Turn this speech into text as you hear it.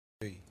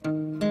Hey.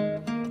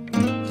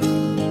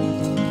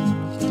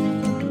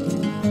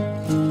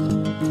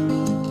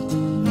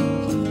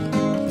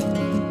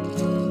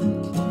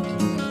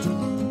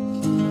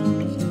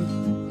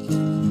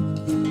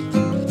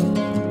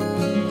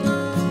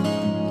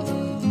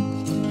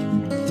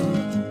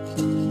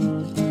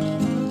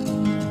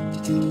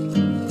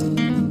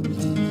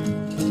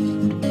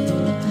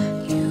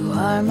 You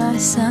are my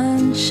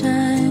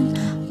sunshine,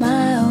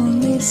 my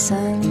only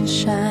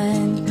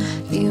sunshine.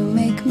 You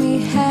make me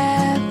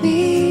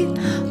happy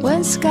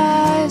when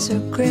skies are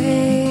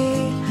gray.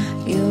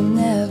 You'll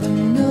never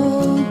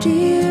know,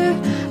 dear,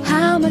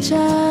 how much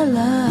I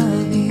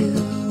love you.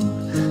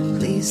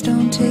 Please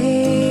don't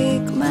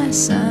take my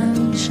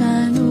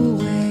sunshine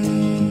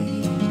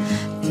away.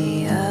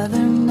 The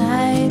other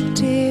night,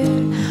 dear,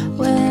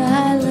 when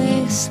I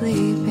lay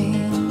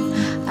sleeping,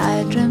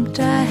 I dreamt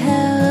I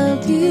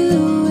held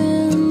you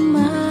in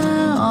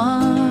my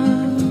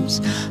arms.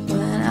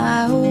 When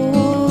I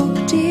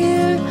awoke,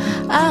 dear,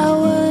 I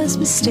was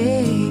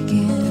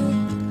mistaken.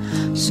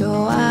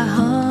 So I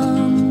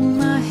hung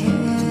my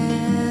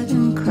head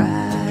and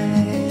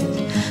cried.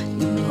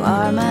 You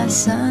are my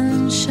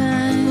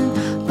sunshine,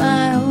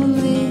 my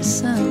only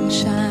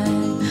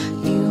sunshine.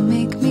 You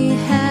make me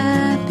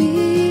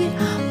happy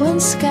when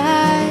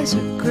skies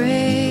are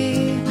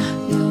gray.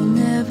 You'll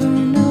never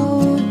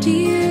know,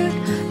 dear,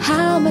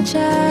 how much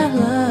I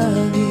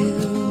love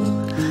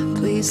you.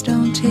 Please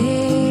don't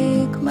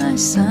take my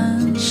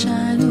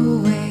sunshine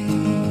away.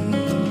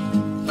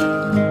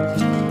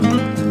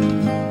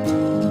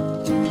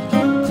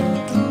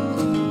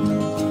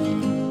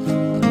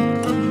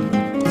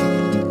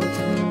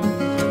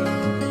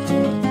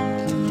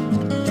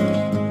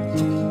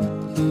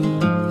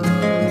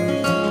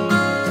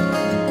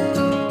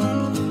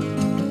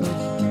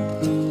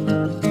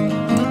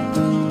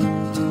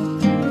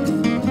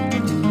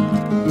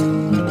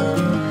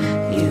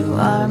 You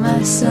are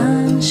my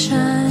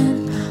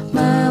sunshine,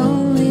 my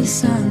only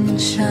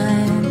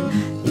sunshine.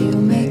 You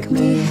make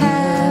me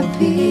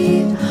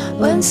happy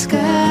when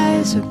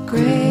skies are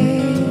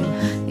gray.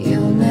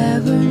 You'll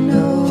never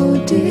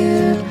know,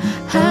 dear,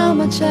 how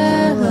much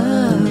I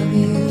love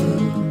you.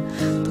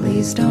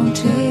 Please don't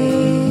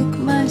take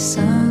my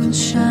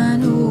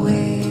sunshine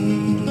away.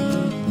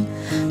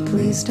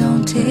 Please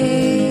don't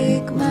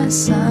take my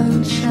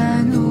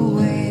sunshine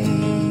away.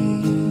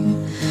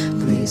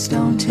 Please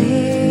don't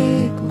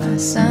take my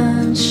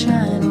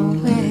sunshine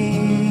away.